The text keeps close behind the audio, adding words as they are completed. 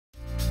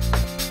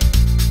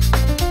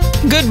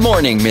Good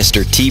morning,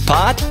 Mr.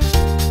 Teapot.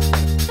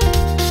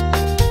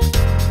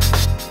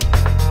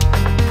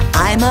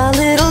 I'm a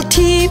little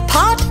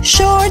teapot,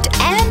 short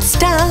and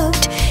stout.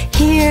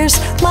 Here's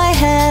my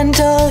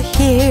handle,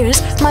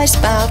 here's my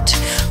spout.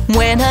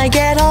 When I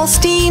get all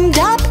steamed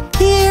up,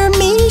 hear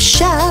me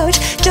shout.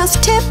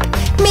 Just tip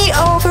me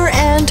over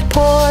and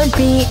pour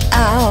me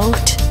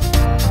out.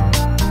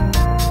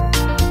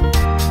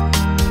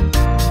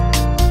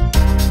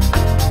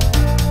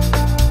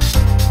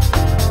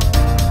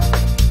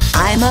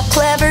 I'm a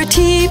clever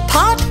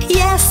teapot,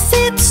 yes,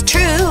 it's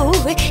true.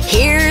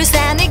 Here's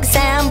an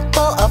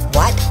example of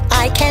what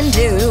I can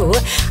do.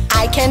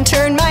 I can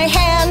turn my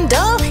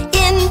handle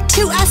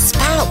into a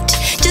spout.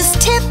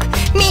 Just tip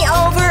me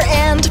over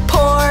and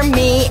pour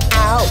me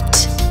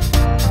out.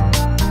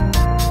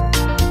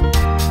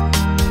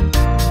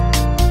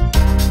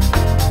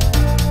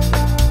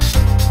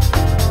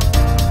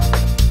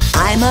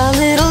 I'm a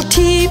little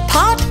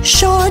teapot,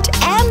 short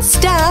and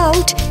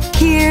stout.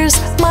 Here's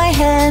my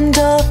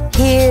handle,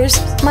 here's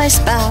my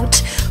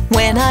spout.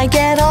 When I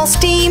get all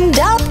steamed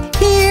up,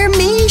 hear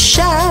me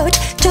shout.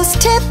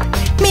 Just tip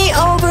me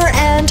over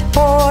and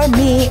pour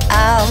me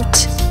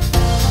out.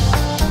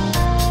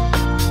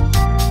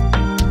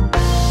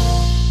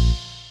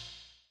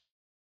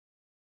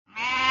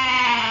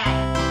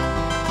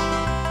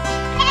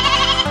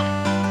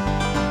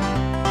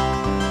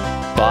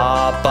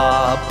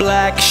 Baba,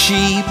 black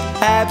sheep,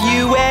 have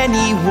you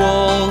any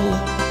wool?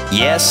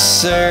 Yes,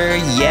 sir,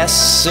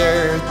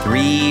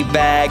 3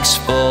 bags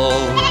full.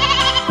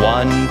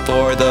 1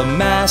 for the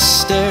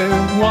master,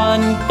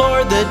 1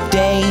 for the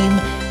dame,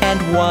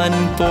 and 1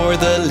 for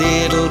the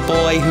little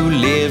boy who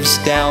lives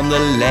down the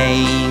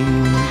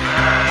lane.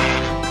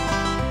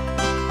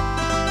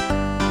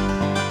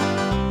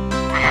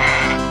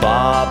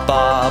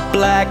 Baba,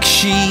 black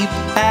sheep,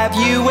 have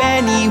you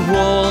any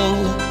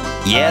wool?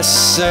 Yes,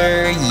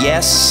 sir,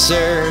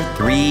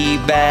 3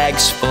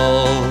 bags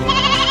full.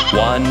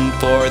 1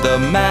 for the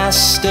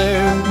master,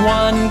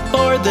 1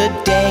 for the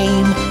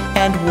dame,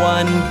 and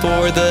 1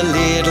 for the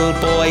little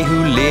boy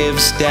who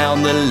lives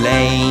down the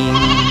lane.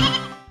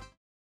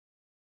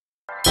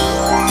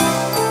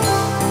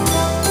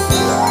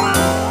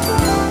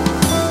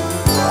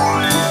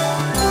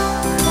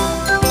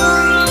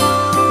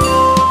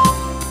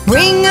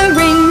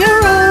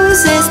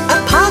 Ring-a-ring-a-roses, a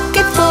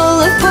pocket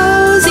full of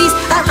posies.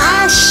 A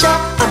hasha,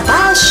 a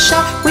basha,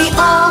 we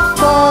all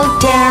fall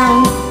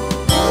down.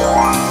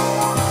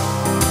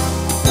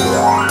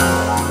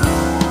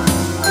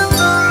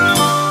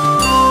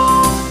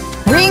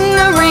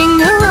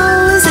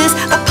 Ring-a-ring-a-roses,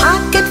 a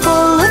pocket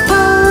full of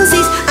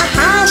posies. A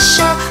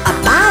hasha, a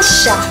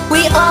basha,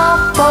 we all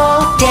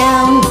fall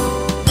down.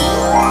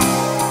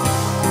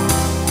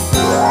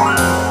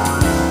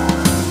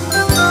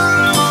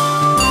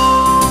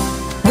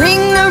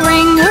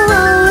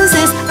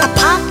 Ring-a-ring-a-roses, a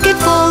pocket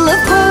full of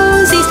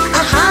posies.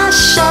 A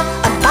hasha,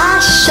 a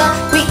basha,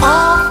 we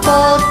all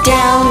fall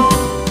down.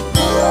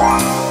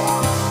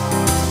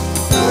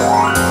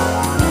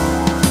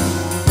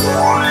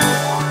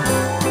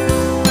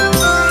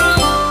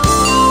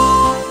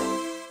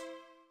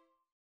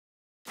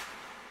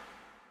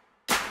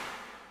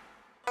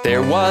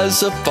 There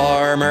was a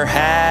farmer,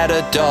 had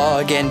a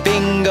dog, and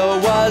Bingo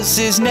was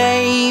his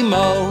name.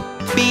 Oh,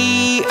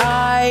 B-I-N-G-O,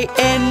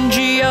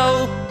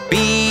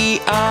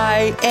 B-I-N-G-O,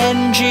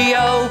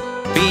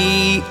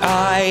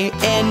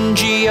 B-I-N-G-O,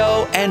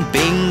 and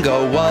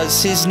Bingo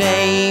was his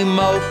name.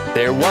 Oh,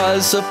 there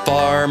was a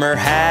farmer,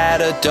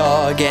 had a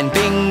dog, and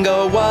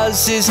Bingo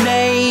was his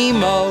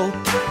name. Oh,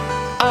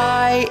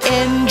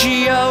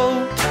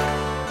 I-N-G-O,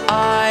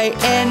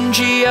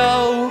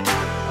 I-N-G-O,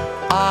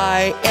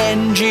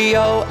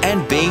 I-N-G-O,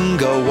 and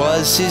Bingo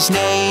was his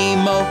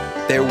name. Oh,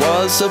 there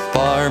was a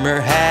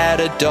farmer, had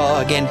a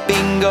dog, and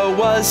Bingo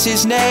was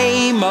his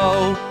name.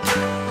 Oh,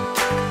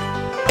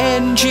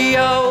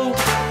 N-G-O,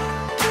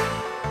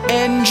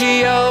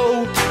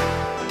 N-G-O,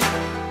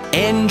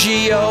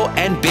 N-G-O,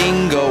 and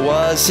Bingo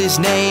was his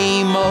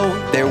name. Oh,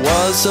 there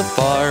was a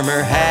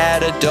farmer,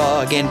 had a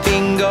dog, and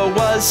Bingo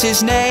was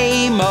his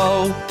name.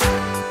 Oh,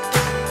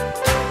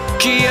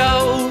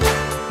 G-O,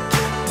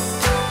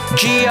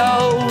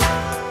 G-O,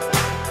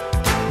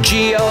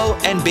 G-O,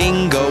 and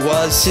Bingo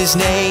was his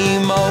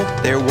name. Oh,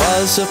 there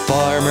was a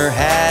farmer,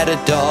 had a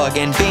dog,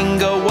 and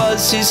Bingo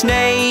was his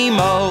name.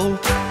 Oh,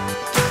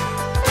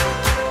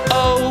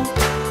 oh,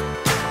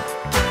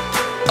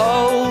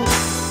 oh,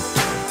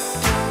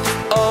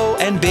 oh,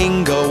 and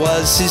Bingo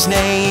was his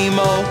name.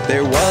 Oh,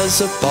 there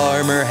was a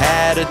farmer,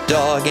 had a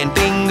dog, and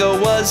Bingo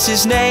was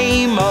his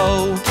name.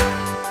 Oh,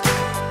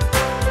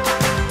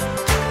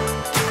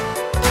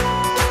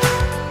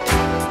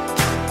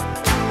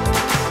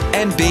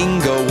 and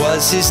Bingo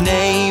was his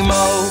name.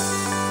 Oh,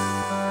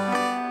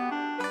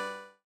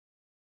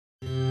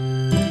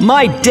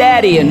 my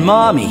daddy and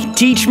mommy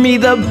teach me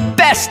the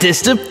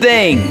bestest of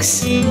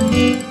things.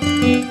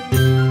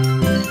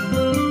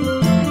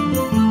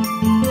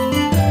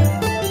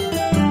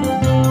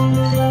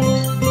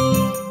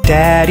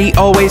 Daddy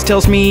always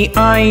tells me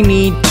I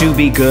need to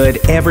be good,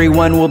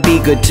 everyone will be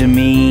good to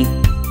me.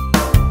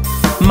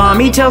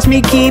 Mommy tells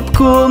me keep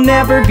cool,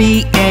 never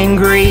be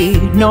angry,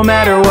 no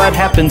matter what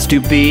happens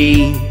to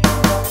be.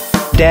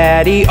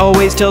 Daddy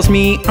always tells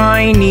me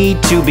I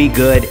need to be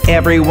good,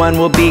 everyone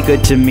will be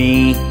good to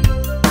me.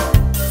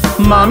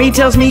 Mommy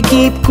tells me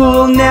keep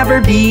cool,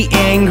 never be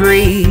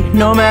angry,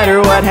 no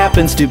matter what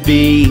happens to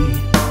be.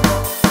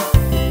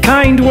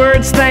 Kind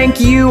words,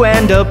 thank you,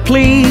 and a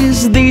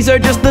please, these are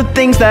just the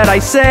things that I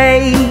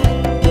say.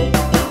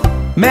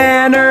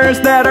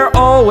 Manners that are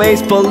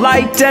always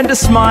polite, and a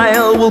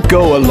smile will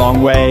go a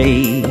long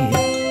way.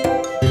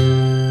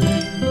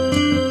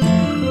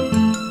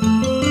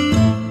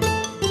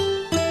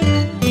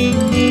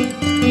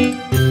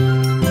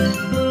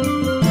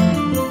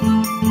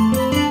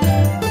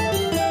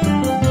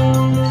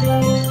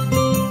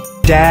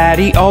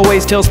 Daddy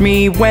always tells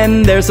me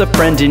when there's a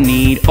friend in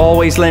need,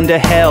 always lend a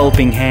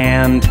helping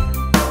hand.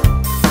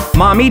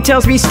 Mommy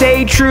tells me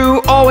stay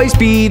true, always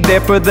be there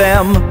for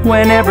them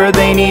whenever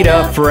they need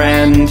a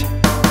friend.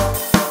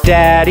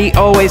 Daddy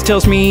always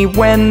tells me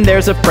when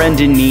there's a friend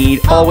in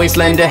need, always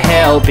lend a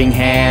helping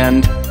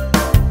hand.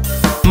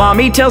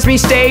 Mommy tells me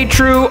stay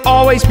true,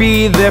 always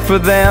be there for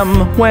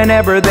them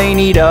whenever they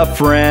need a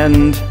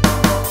friend.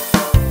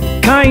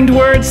 Kind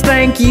words,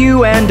 thank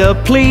you, and a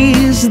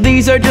please,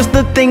 these are just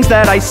the things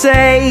that I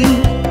say.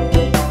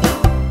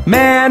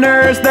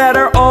 Manners that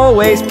are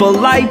always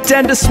polite,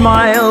 and a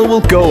smile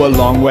will go a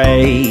long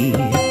way.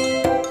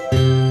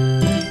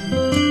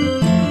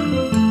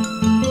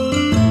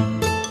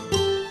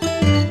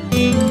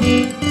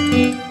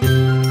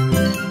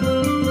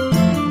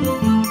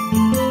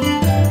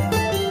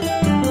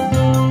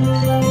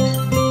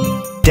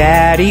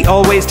 Daddy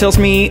always tells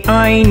me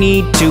I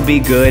need to be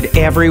good,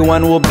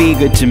 everyone will be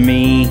good to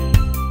me.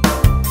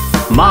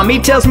 Mommy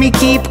tells me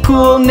keep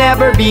cool,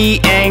 never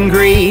be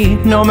angry,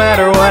 no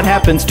matter what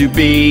happens to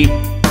be.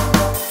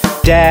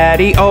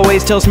 Daddy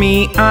always tells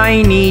me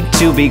I need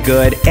to be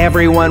good,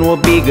 everyone will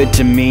be good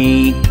to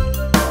me.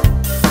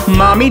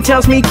 Mommy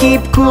tells me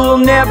keep cool,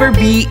 never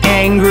be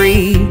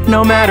angry,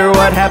 no matter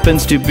what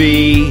happens to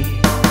be.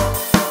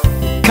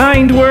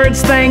 Kind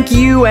words, thank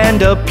you,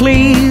 and a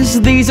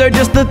please, these are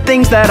just the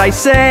things that I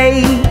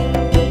say.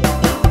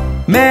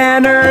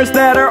 Manners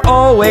that are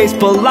always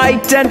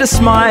polite, and a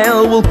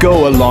smile will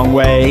go a long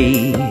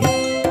way.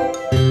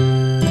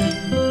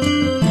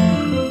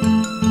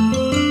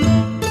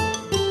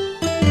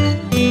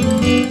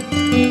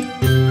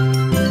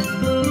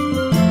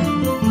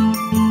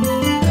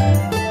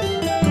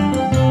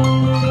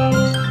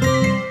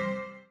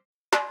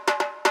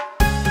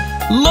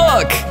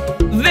 Look!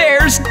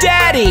 There's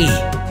Daddy!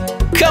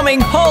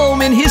 Coming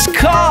home in his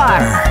car!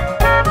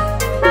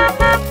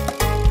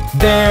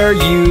 There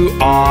you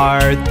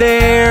are,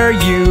 there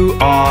you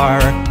are.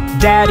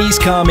 Daddy's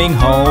coming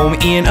home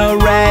in a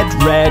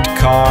red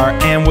car,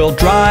 and we'll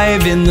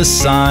drive in the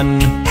sun,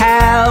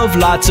 have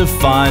lots of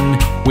fun.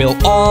 We'll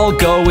all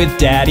go with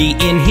Daddy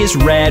in his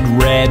red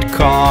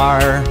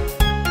car.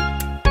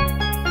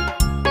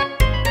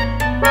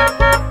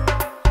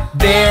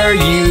 There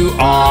you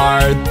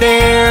are,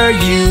 there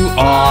you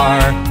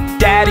are.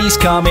 Daddy's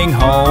coming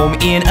home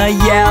in a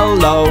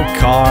yellow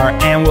car,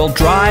 and we'll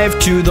drive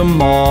to the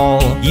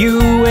mall.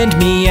 You and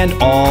me and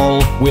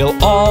all, we'll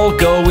all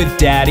go with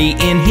Daddy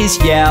in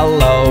his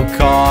yellow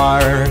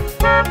car.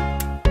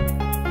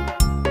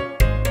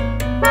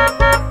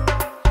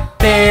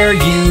 There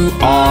you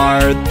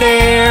are,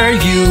 there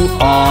you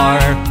are.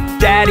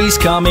 Daddy's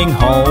coming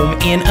home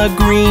in a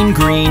green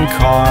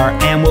car,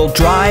 and we'll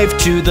drive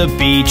to the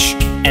beach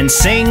and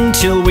sing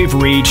till we've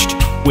reached.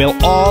 We'll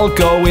all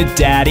go with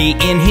Daddy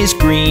in his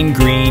green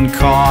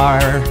car.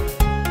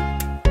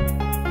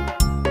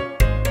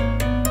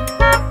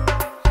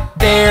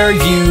 There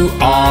you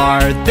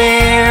are,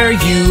 there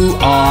you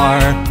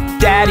are.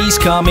 Daddy's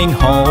coming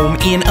home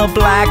in a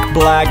black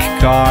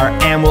car,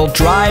 and we'll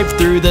drive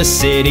through the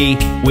city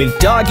with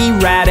Doggy,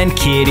 Rat, and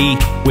Kitty.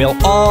 We'll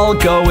all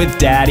go with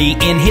Daddy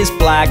in his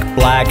black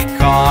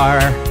car.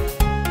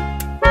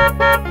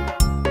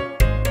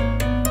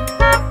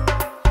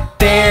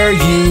 There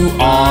you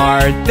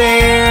are,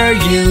 there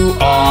you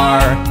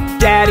are.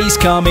 Daddy's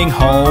coming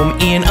home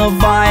in a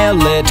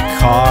violet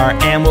car,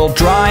 and we'll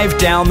drive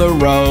down the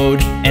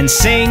road and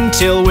sing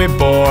till we're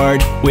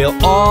bored.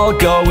 We'll all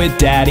go with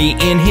Daddy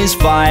in his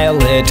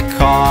violet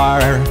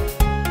car.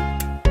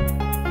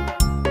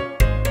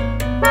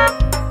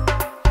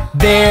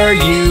 There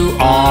you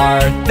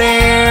are,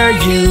 there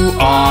you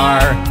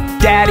are.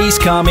 Daddy's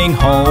coming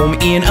home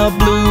in a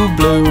blue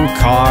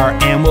car,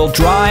 and we'll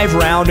drive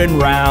round and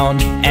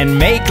round and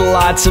make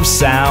lots of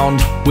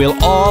sound.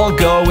 We'll all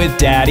go with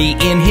Daddy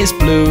in his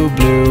blue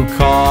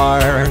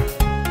car.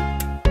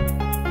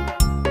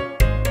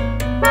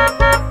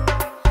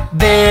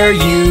 There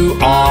you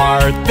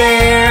are,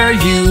 there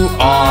you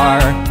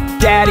are.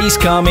 Daddy's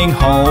coming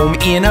home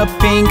in a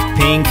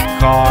pink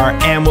car,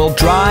 and we'll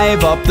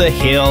drive up the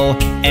hill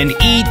and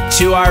eat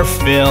to our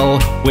fill.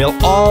 We'll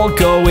all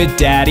go with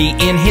Daddy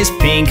in his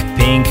pink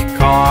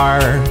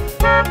car.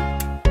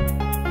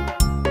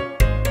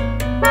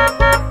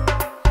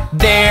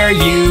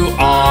 there you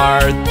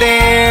are,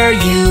 there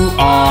you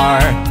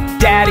are.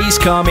 Daddy's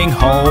coming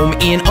home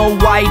in a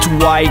white,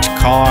 white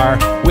car.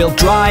 We'll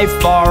drive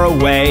far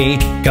away,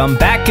 come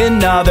back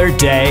another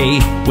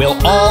day. We'll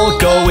all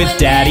go with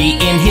Daddy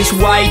in his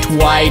white,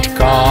 white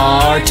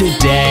car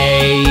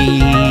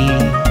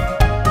today.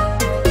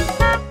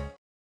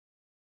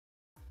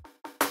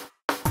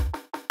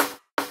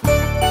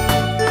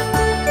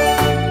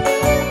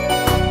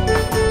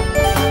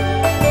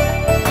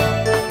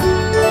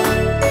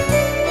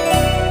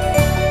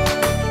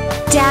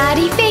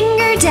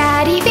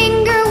 Daddy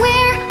finger,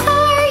 where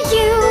are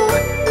you?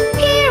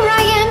 Here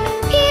I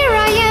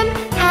am,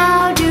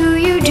 how do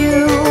you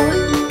do?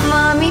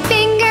 Mommy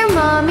finger,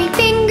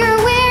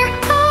 where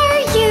are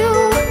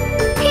you?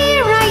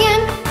 Here I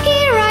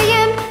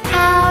am,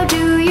 how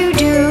do you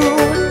do?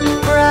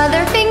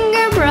 Brother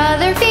finger,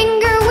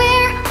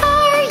 where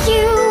are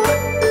you?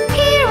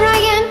 Here I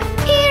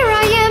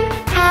am,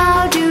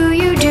 how do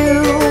you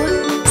do?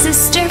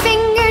 Sister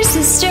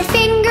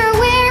finger,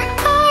 where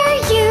are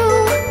you?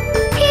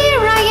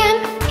 Here I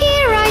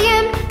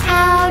am,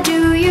 how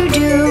do you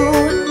do?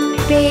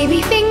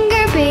 Baby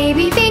finger,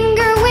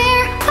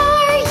 where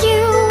are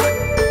you?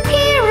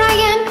 Here I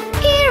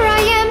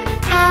am,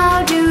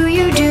 how do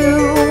you do?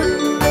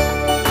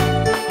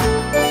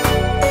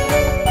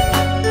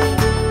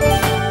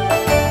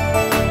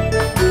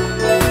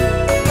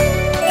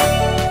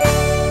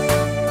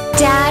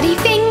 Daddy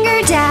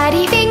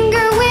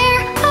finger,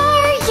 where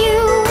are you?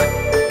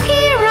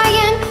 Here I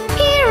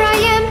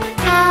am,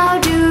 how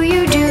do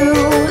you do?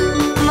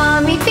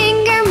 Mommy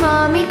finger,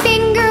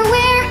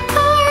 where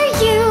are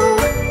you?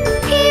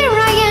 Here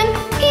I am,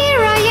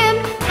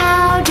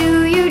 how do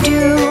you do?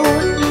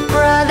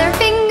 Brother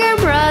finger,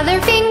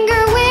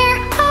 where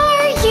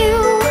are you?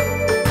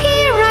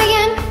 Here I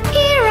am,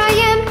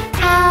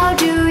 how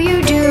do you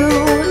do?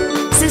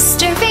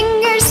 Sister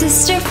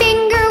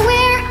finger,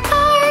 where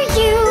are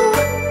you?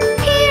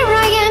 Here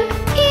I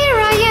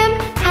am,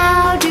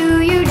 how do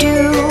you do?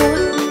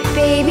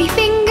 Baby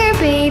finger,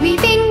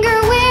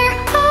 where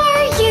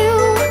are you?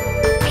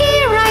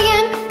 Here I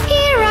am,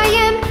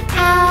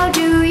 how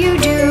do you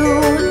do?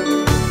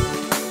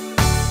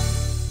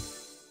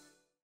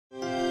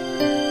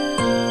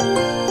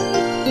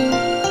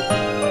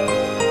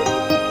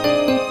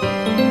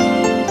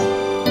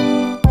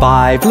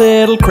 5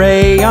 little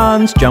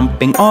crayons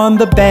jumping on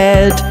the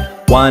bed.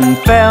 One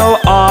fell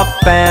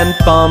off and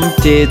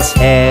bumped its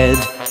head.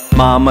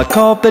 Mama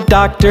called the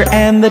doctor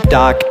and the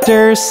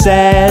doctor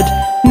said,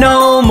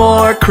 no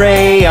more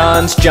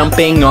crayons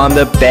jumping on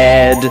the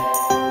bed.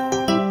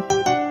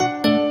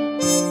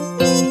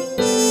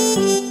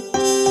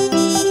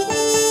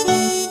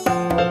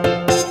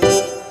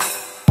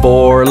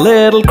 Four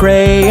little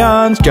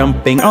crayons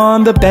jumping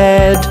on the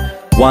bed.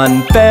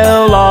 One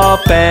fell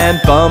off and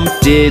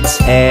bumped its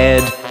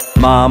head.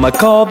 Mama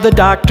called the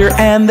doctor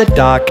and the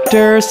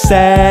doctor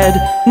said,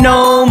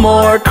 no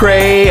more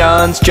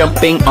crayons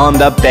jumping on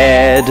the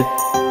bed.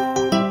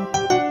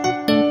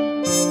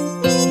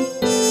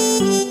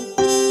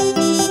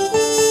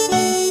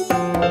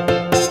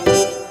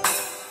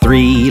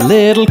 Three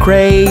little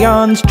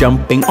crayons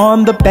jumping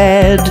on the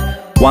bed.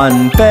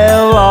 One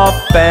fell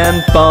off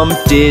and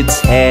bumped its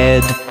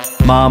head.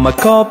 Mama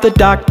called the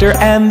doctor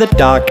and the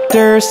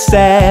doctor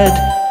said,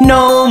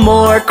 no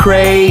more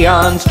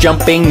crayons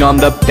jumping on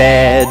the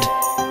bed.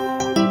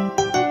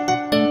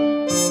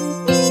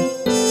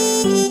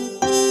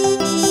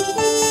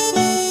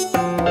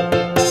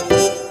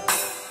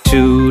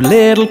 Two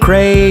little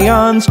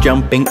crayons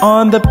jumping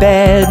on the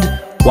bed.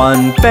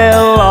 One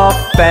fell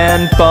off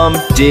and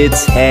bumped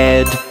its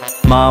head.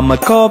 Mama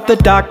called the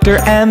doctor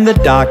and the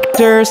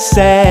doctor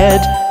said,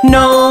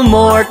 no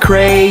more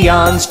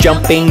crayons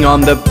jumping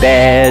on the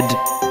bed.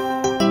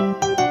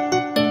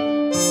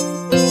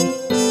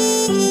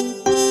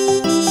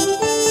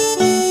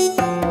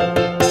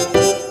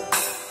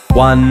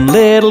 One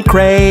little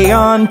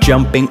crayon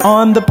jumping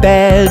on the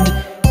bed.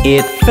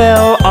 It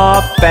fell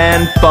off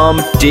and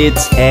bumped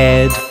its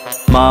head.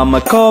 Mama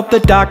called the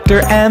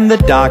doctor and the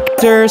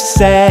doctor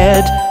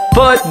said,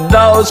 put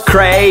those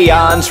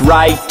crayons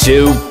right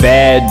to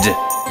bed.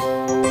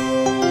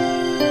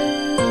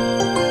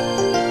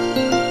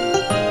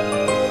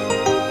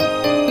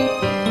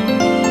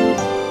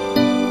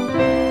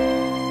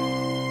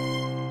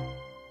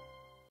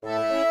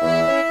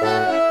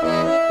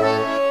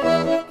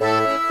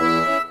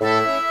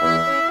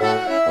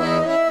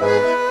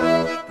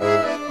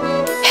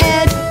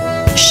 Head,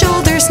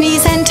 shoulders,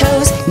 knees and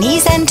toes,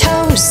 knees and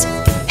toes.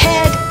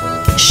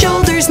 Head,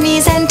 shoulders,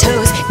 knees and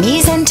toes,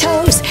 knees and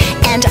toes.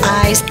 And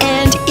eyes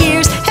and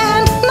ears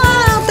and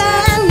mouth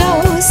and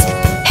nose.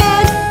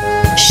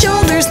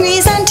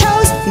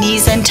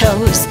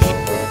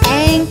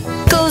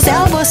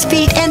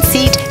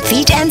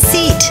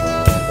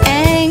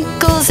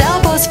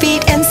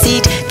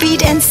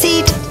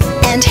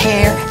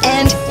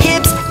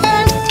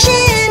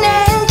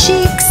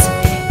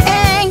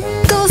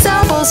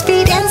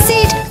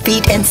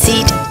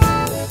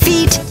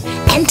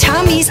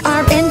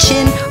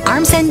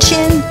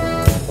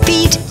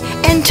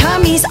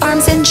 Tommy's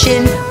arms and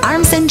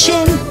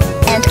chin,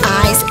 and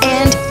eyes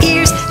and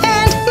ears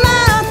and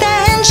mouth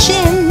and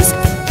shins.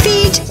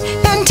 Feet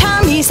and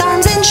Tommy's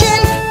arms and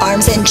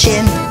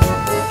chin.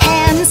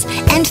 Hands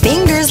and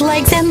fingers,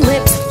 legs and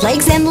lips.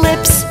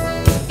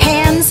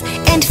 Hands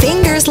and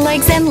fingers,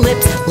 legs and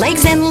lips.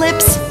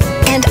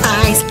 And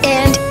eyes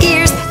and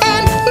ears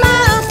and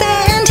mouth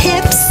and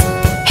hips.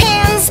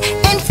 Hands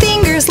and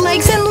fingers,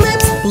 legs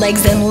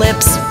and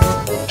lips.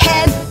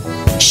 Head,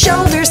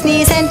 shoulders,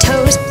 knees and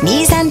toes.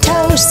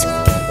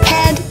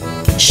 Head,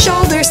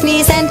 shoulders,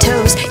 knees and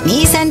toes.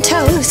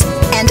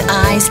 And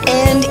eyes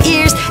and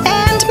ears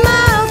and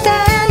mouth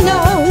and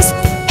nose.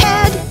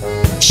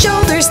 Head,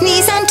 shoulders,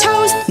 knees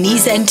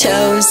and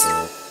toes.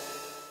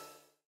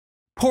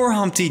 Poor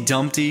Humpty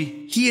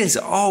Dumpty, he is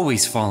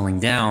always falling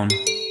down.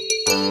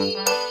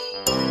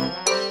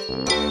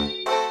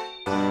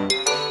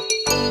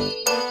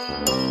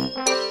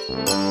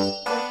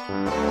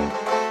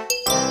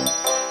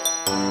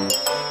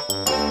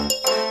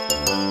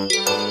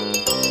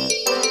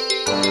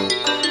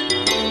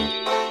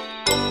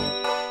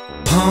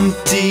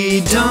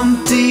 Humpty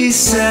Dumpty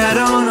sat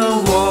on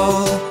a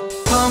wall.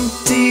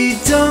 Humpty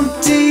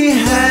Dumpty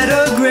had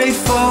a great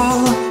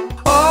fall.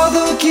 All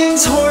the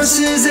king's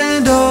horses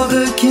and all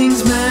the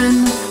king's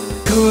men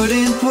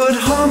couldn't put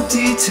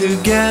Humpty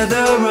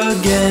together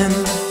again.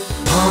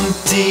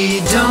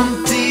 Humpty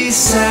Dumpty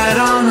sat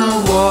on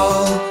a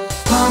wall.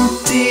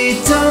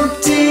 Humpty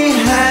Dumpty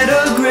had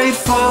a great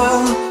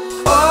fall.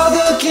 All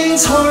the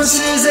king's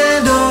horses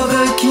and all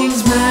the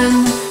king's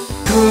men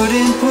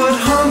couldn't put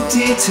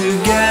Humpty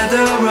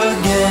together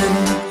again.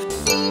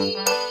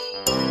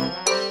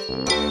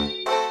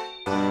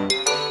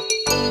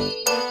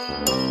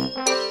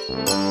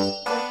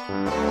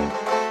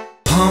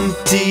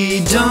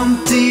 Humpty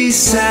Dumpty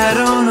sat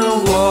on a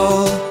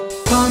wall.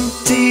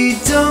 Humpty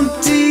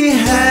Dumpty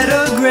had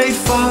a great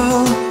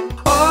fall.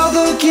 All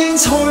the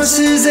king's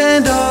horses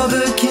and all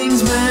the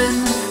king's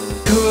men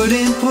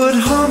couldn't put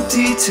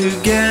Humpty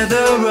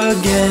together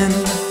again.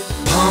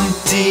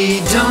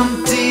 Humpty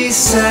Dumpty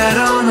sat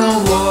on a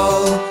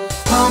wall.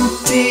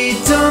 Humpty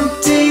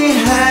Dumpty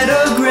had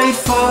a great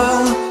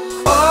fall.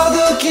 All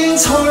the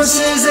king's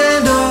horses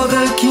and all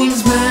the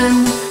king's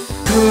men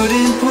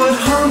couldn't put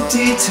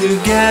Humpty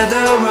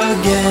together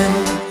again.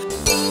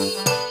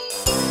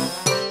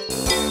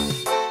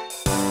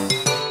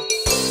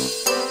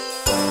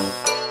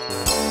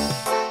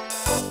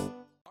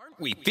 Aren't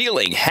we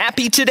feeling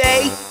happy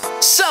today?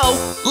 So,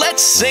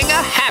 let's sing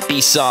a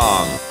happy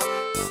song.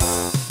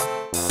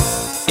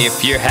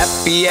 If you're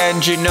happy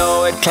and you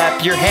know it,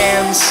 clap your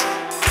hands.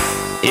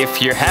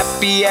 If you're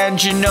happy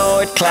and you know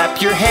it,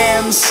 clap your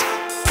hands.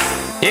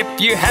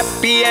 If you're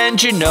happy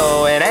and you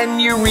know it, and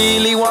you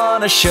really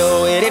want to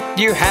show it. If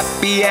you're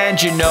happy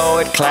and you know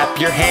it, clap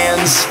your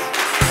hands.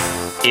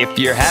 If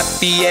you're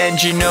happy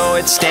and you know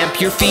it, stamp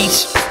your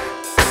feet.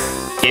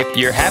 If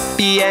you're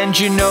happy and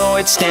you know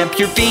it, stamp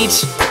your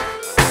feet.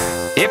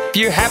 If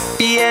you're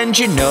happy and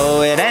you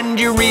know it, and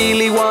you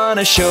really want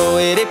to show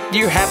it. If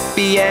you're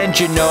happy and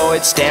you know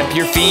it, stamp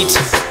your feet.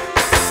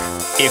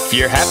 If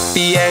you're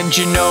happy and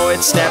you know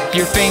it, snap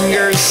your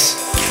fingers.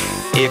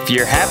 If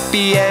you're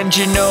happy and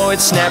you know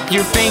it, snap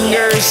your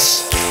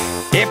fingers.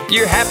 If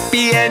you're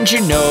happy and you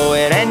know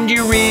it, and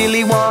you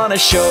really want to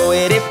show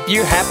it. If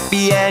you're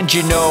happy and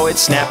you know it,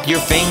 snap your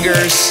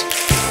fingers.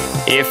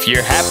 If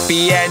you're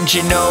happy and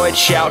you know it,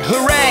 shout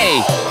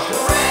hooray!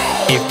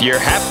 If you're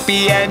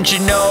happy and you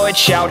know it,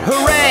 shout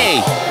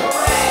hooray!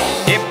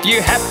 If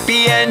you're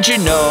happy and you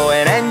know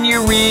it, and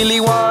you really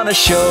want to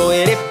show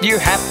it. If you're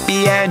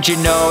happy and you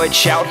know it,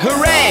 shout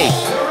hooray!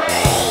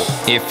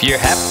 If you're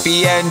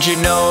happy and you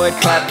know it,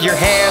 clap your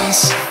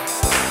hands.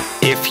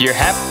 If you're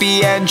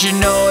happy and you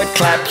know it,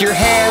 clap your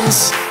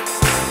hands.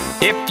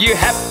 If you're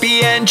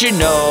happy and you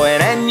know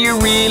it, and you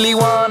really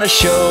want to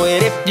show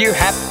it. If you're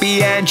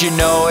happy and you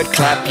know it,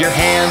 clap your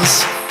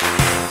hands.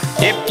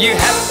 If you're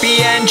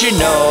happy and you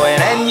know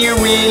it, and you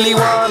really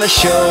want to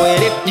show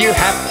it. If you're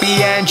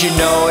happy and you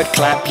know it,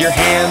 clap your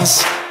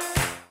hands.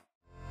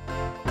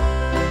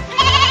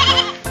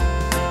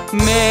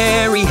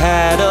 Mary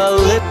had a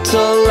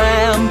little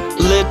lamb,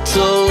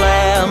 little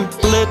lamb,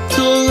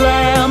 little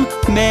lamb.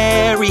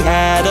 Mary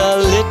had a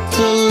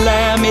little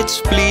lamb, its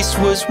fleece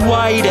was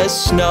white as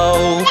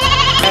snow.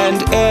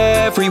 And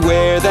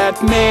everywhere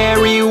that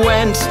Mary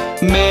went,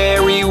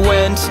 Mary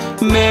went,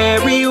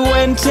 Mary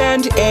went.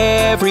 And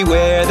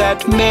everywhere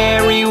that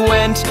Mary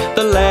went,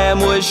 the lamb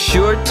was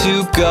sure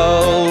to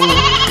go.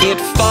 It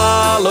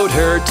followed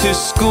her to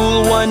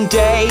school one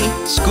day,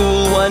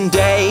 school one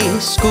day,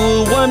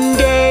 school one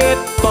day.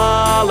 It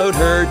followed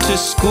her to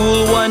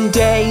school one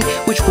day,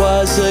 which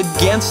was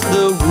against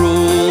the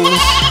rules.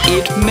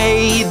 It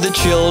made the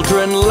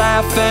children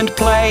laugh and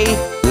play,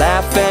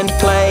 laugh and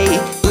play,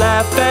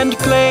 laugh and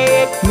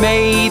play. It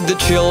made the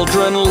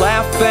children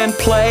laugh and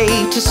play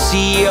to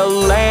see a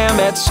lamb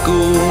at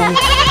school.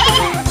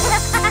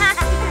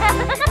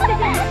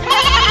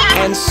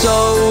 And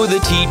so the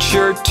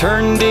teacher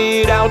turned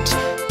it out,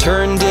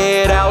 turned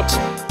it out,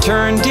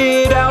 turned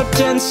it out,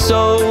 and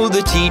so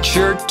the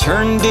teacher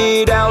turned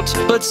it out,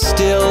 but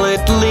still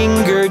it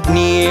lingered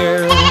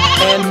near,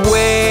 and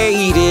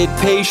waited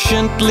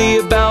patiently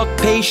about,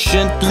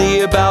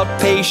 patiently about,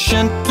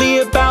 patiently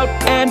about,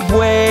 and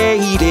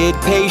waited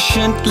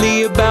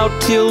patiently about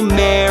till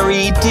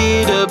Mary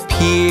did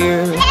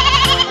appear.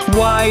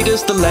 Why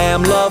does the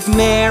lamb love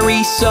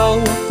Mary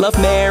so? Love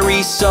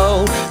Mary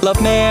so, love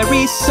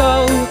Mary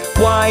so.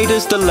 Why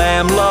does the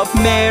lamb love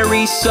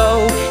Mary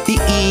so? The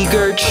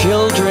eager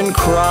children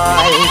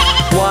cry.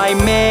 Why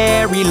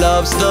Mary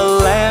loves the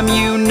lamb,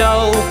 you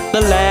know,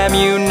 the lamb,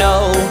 you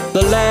know,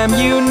 the lamb,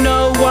 you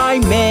know. Why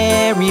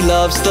Mary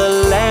loves the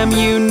lamb,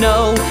 you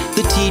know,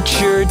 the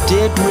teacher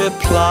did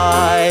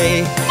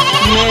reply.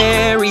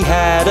 Mary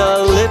had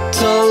a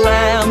little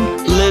lamb,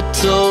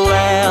 little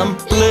lamb,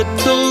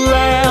 little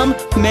lamb.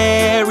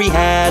 Mary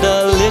had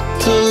a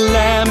little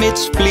lamb,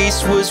 its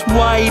fleece was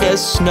white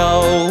as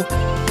snow.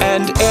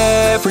 And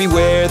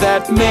everywhere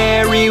that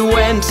Mary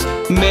went,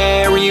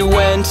 Mary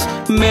went,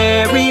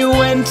 Mary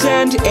went,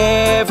 and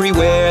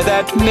everywhere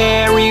that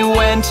Mary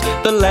went,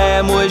 the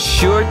lamb was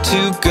sure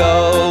to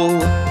go.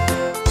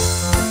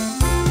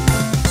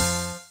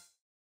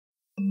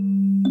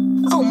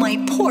 Oh,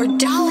 my poor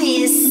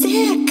dolly is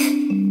sick.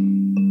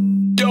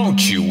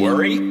 Don't you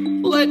worry,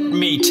 let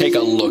me take a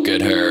look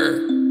at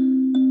her.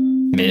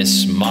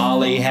 Miss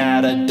Molly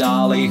had a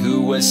dolly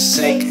who was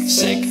sick,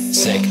 sick,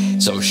 sick.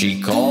 So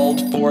she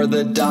called for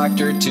the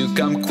doctor to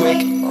come quick,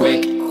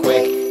 quick,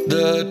 quick.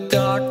 The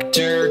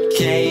doctor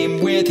came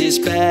with his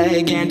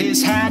bag and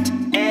his hat,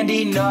 and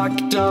he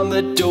knocked on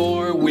the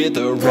door with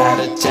a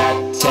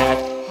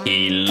rat-a-tat-tat.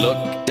 He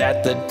looked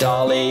at the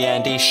dolly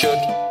and he shook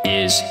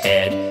his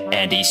head,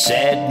 and he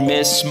said,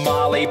 Miss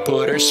Molly,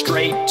 put her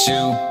straight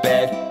to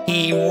bed.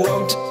 He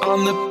wrote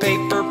on the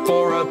paper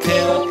for a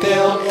pill,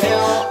 pill,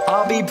 pill.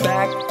 I'll be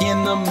back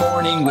in the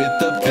morning with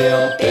the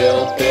pill,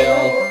 pill,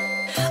 pill.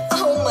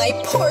 Oh, my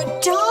poor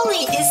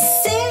dolly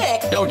is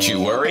sick. Don't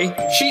you worry,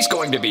 she's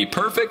going to be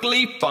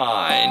perfectly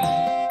fine.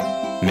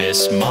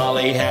 Miss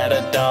Molly had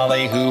a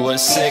dolly who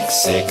was sick,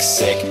 sick,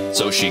 sick.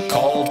 So she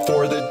called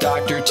for the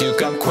doctor to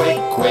come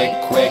quick, quick,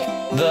 quick.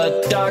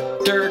 The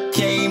doctor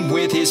came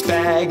with his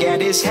bag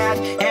and his hat,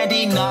 and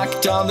he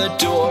knocked on the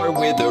door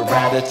with a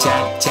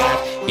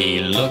rat-a-tat-tat. He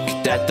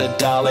looked at the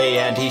dolly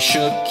and he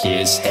shook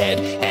his head,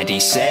 and he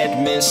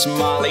said, Miss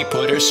Molly,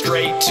 put her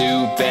straight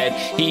to bed.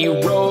 He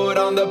wrote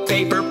on the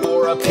paper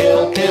for a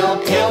pill, pill,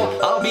 pill.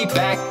 I'll be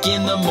back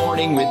in the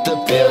morning with the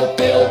pill,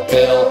 pill,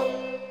 pill.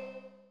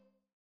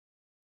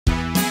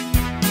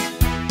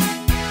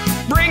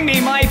 Bring me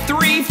my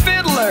 3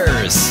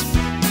 fiddlers.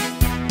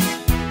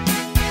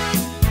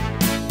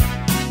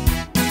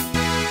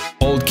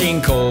 Old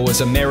King Cole was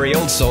a merry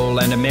old soul,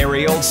 and a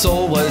merry old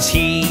soul was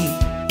he.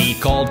 He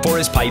called for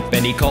his pipe,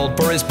 and he called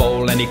for his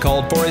bowl, and he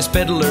called for his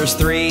fiddlers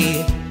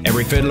 3.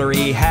 Every fiddler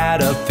he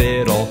had a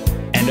fiddle,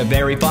 and a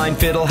very fine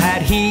fiddle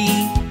had he.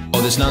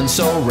 Oh, there's none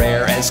so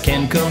rare as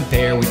can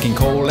compare with King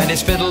Cole and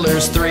his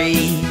fiddlers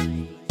 3.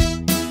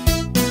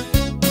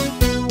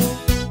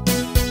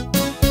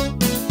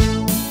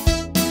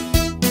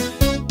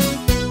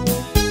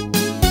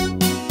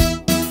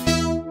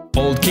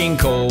 Old King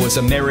Cole was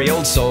a merry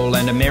old soul,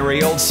 and a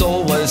merry old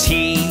soul was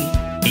he.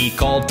 He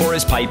called for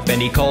his pipe,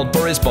 and he called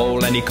for his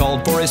bowl, and he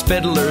called for his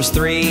fiddlers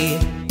 3.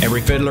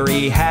 Every fiddler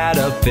he had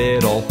a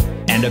fiddle,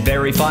 and a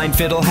very fine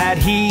fiddle had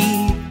he.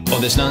 Oh,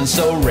 there's none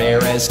so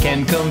rare as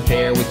can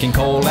compare with King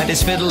Cole and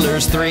his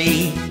fiddlers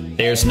 3.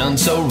 There's none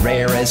so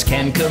rare as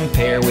can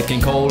compare with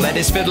King Cole and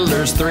his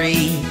fiddlers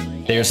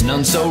 3. There's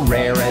none so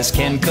rare as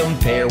can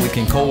compare with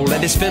King Cole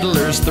and his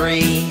fiddlers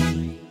 3.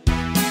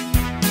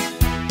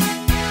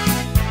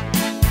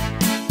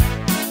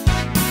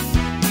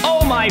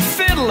 My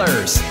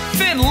fiddlers,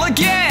 fiddle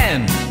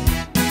again!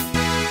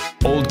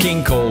 Old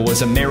King Cole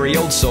was a merry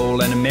old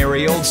soul, and a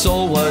merry old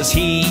soul was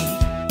he.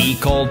 He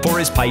called for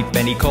his pipe,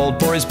 and he called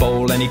for his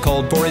bowl, and he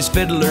called for his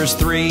fiddlers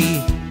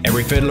 3.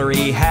 Every fiddler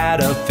he had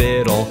a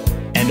fiddle,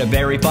 and a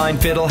very fine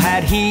fiddle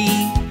had he.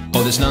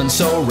 Oh, there's none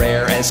so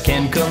rare as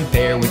can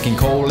compare with King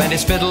Cole and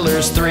his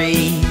fiddlers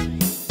 3.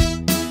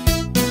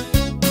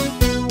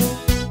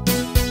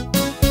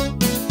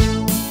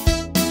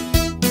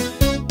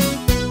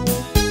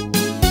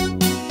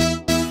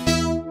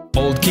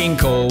 King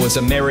Cole was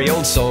a merry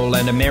old soul,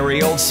 and a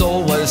merry old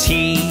soul was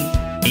he.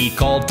 He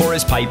called for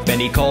his pipe, and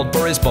he called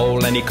for his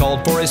bowl, and he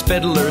called for his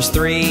fiddlers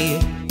 3.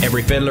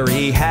 Every fiddler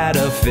he had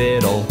a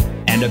fiddle,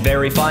 and a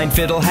very fine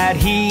fiddle had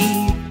he.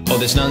 Oh,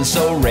 there's none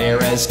so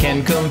rare as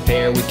can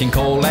compare with King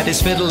Cole and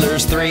his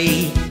fiddlers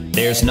 3.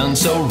 There's none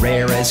so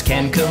rare as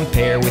can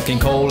compare with King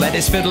Cole and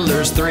his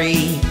fiddlers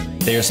 3.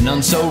 There's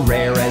none so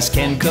rare as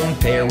can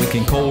compare with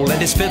King Cole and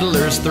his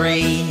fiddlers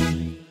 3.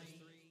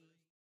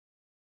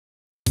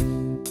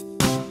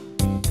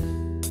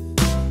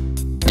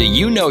 Do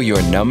you know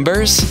your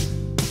numbers?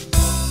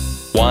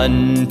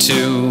 1,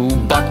 2,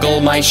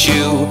 buckle my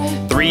shoe.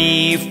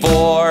 3,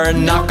 4,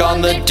 knock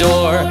on the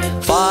door.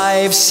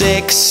 5,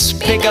 6,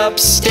 pick up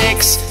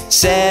sticks.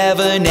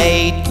 7,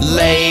 8,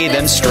 lay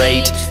them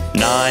straight.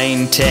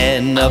 9,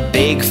 10, a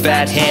big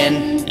fat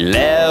hen.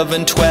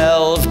 11,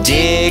 12,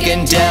 dig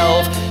and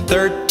delve.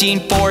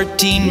 13,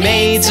 14,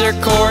 maids are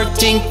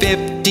courting.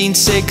 15,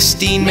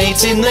 16,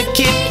 maids in the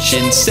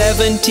kitchen.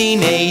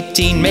 17,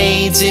 18,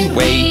 maids in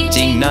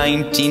waiting.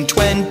 19,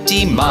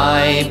 20,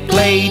 my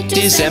plate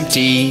is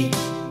empty.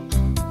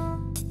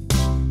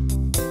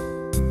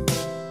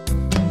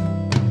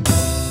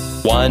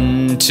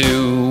 1,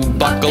 2,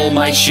 buckle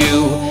my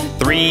shoe.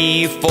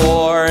 3,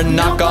 4,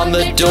 knock on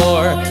the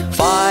door.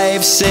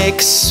 5,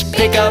 6,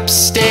 pick up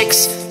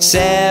sticks.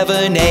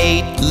 7,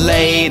 8,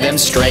 lay them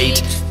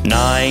straight.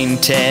 9,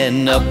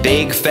 10, a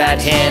big fat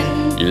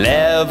hen.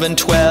 11,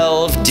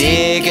 12,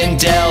 dig and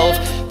delve.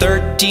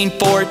 13,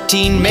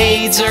 14,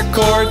 maids are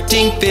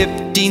courting.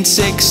 15,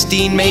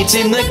 16, maids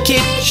in the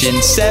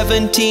kitchen.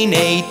 17,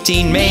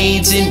 18,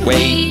 maids in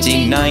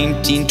waiting.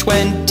 19,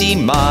 20,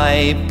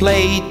 my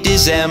plate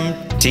is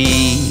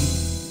empty.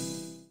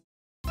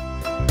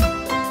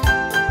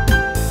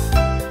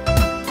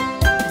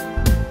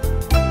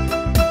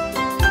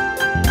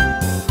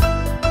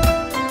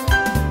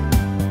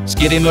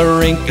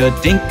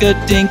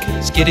 Skiddy-ma-rink-a-dink-a-dink,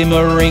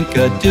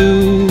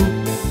 skiddy-ma-rink-a-doo,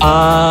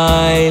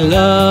 I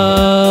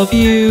love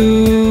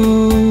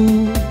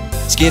you.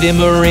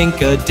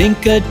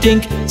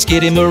 Skiddy-ma-rink-a-dink-a-dink,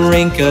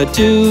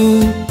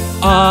 skiddy-ma-rink-a-doo,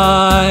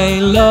 I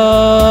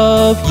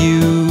love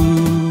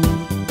you.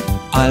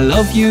 I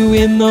love you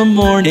in the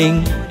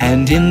morning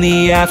and in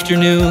the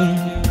afternoon.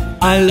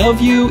 I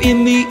love you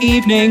in the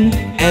evening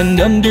and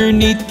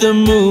underneath the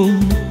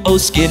moon. Oh,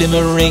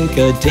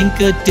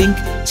 skiddy-ma-rink-a-dink-a-dink,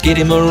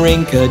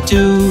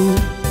 skiddy-ma-rink-a-doo,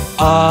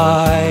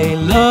 I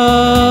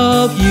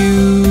love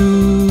you.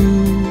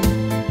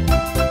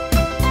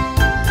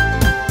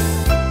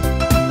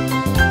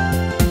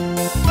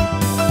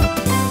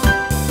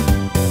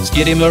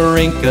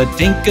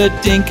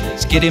 Skiddy-ma-rink-a-dink-a-dink,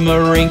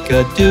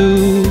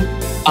 skiddy-ma-rink-a-doo,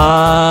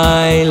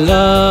 I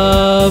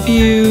love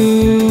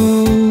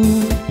you.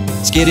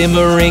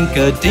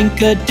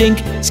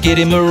 Skiddy-ma-rink-a-dink-a-dink,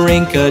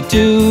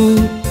 skiddy-ma-rink-a-doo,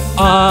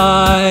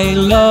 I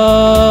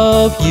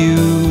love you.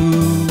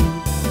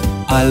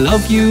 I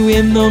love you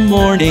in the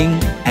morning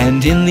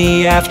and in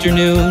the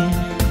afternoon.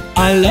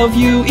 I love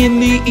you in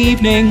the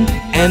evening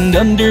and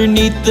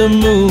underneath the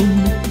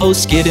moon. Oh,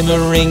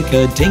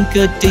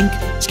 skiddy-ma-rink-a-dink-a-dink,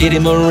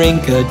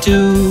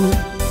 skiddy-ma-rink-a-doo,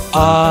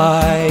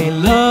 I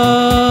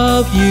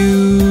love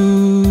you.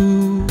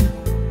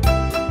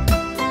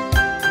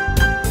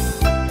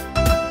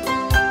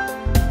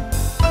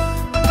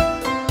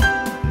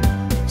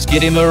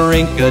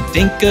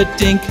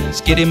 Skiddy-ma-rink-a-dink-a-dink,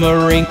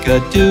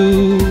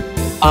 skiddy-ma-rink-a-doo,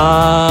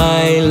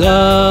 I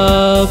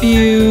love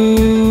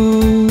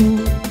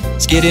you.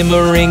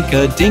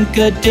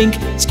 Skiddy-ma-rink-a-dink-a-dink,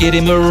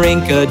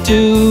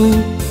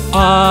 skiddy-ma-rink-a-doo,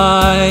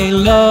 I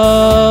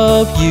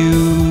love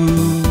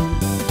you.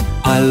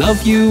 I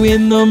love you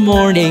in the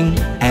morning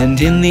and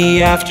in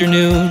the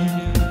afternoon.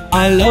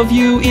 I love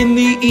you in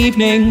the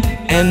evening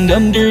and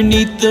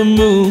underneath the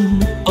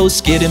moon. Oh,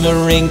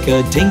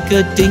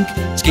 skiddy-ma-rink-a-dink-a-dink,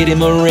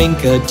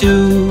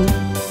 skiddy-ma-rink-a-doo,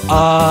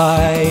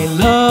 I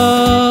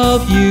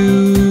love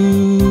you.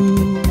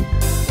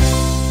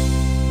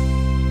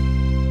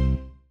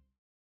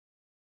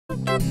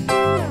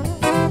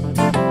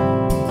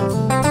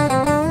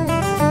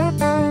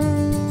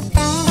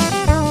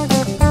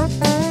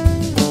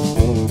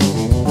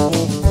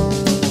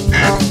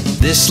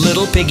 This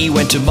little piggy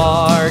went to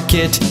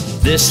market.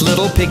 This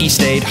little piggy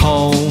stayed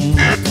home.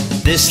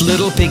 This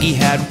little piggy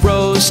had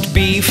roast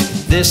beef.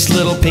 This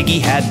little piggy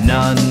had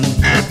none.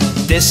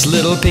 This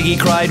little piggy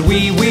cried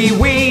wee wee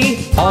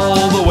wee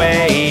all the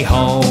way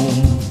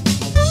home.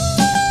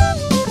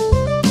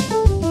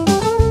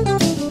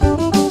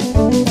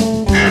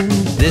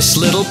 This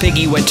little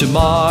piggy went to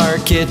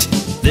market.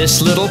 This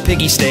little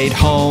piggy stayed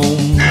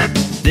home.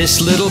 This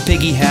little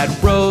piggy had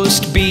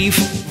roast beef.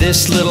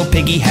 This little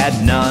piggy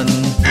had none.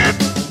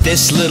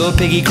 This little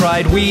piggy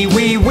cried wee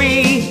wee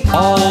wee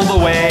all the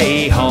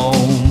way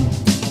home.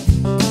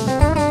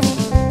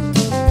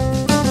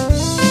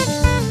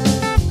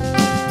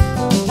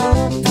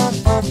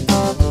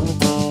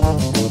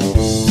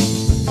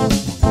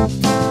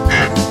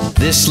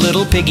 This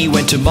little piggy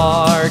went to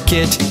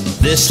market.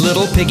 This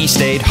little piggy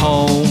stayed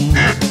home.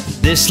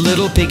 This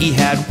little piggy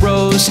had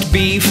roast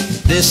beef.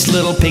 This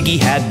little piggy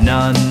had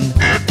none.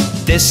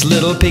 This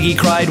little piggy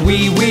cried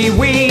wee wee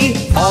wee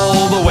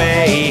all the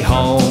way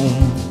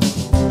home.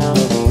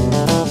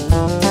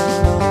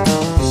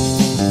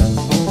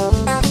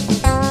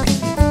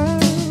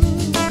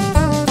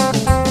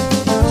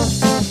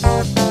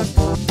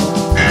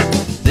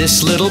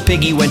 This little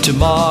piggy went to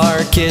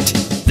market.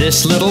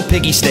 This little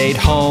piggy stayed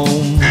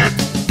home.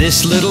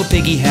 This little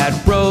piggy had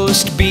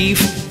roast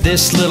beef.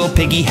 This little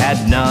piggy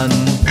had none.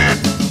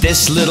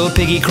 This little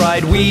piggy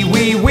cried wee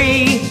wee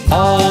wee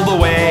all the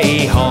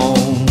way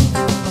home.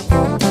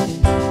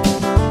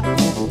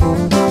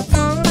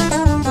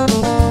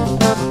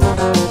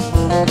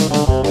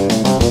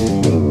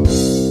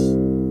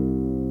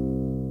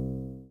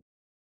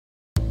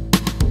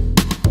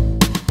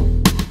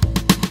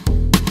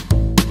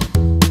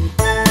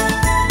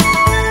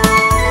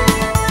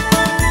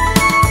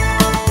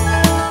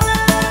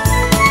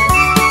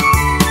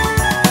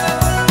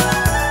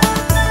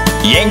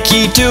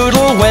 Yankee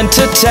Doodle went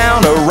to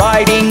town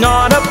a-riding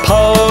on a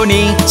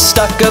pony,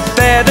 stuck a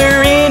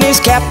feather in his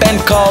cap and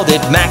called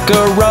it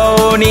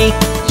macaroni.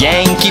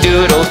 Yankee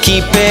Doodle,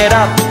 keep it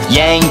up,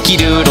 Yankee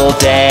Doodle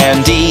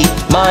dandy.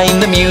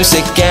 Mind the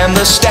music and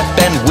the step,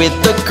 and with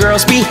the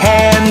girls be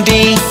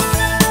handy.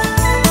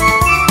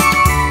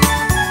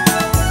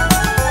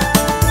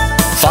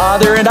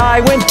 Father and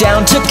I went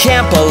down to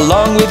camp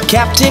along with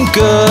Captain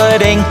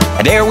Gooding,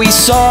 and there we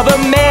saw the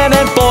men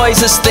and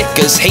boys as thick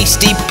as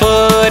hasty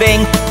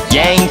pudding.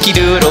 Yankee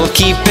Doodle,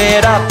 keep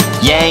it up,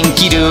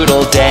 Yankee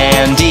Doodle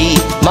dandy.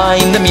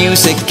 Mind the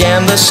music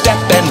and the step,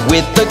 and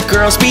with the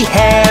girls be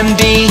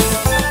handy.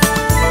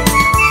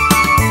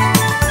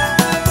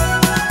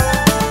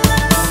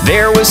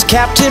 There was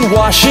Captain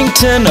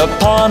Washington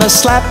upon a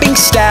slapping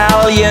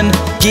stallion,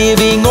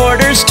 giving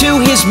orders to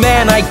his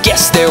men, I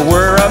guess there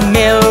were a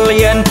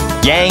million.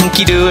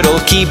 Yankee Doodle,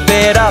 keep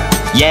it up,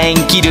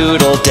 Yankee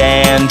Doodle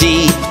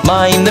dandy.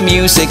 Mind the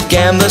music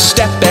and the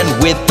step,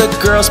 and with the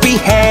girls be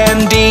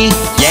handy.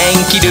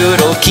 Yankee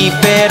Doodle, keep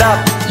it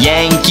up,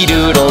 Yankee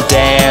Doodle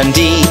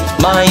dandy.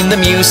 Mind the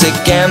music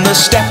and the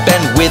step,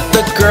 and with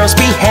the girls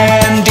be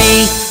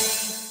handy.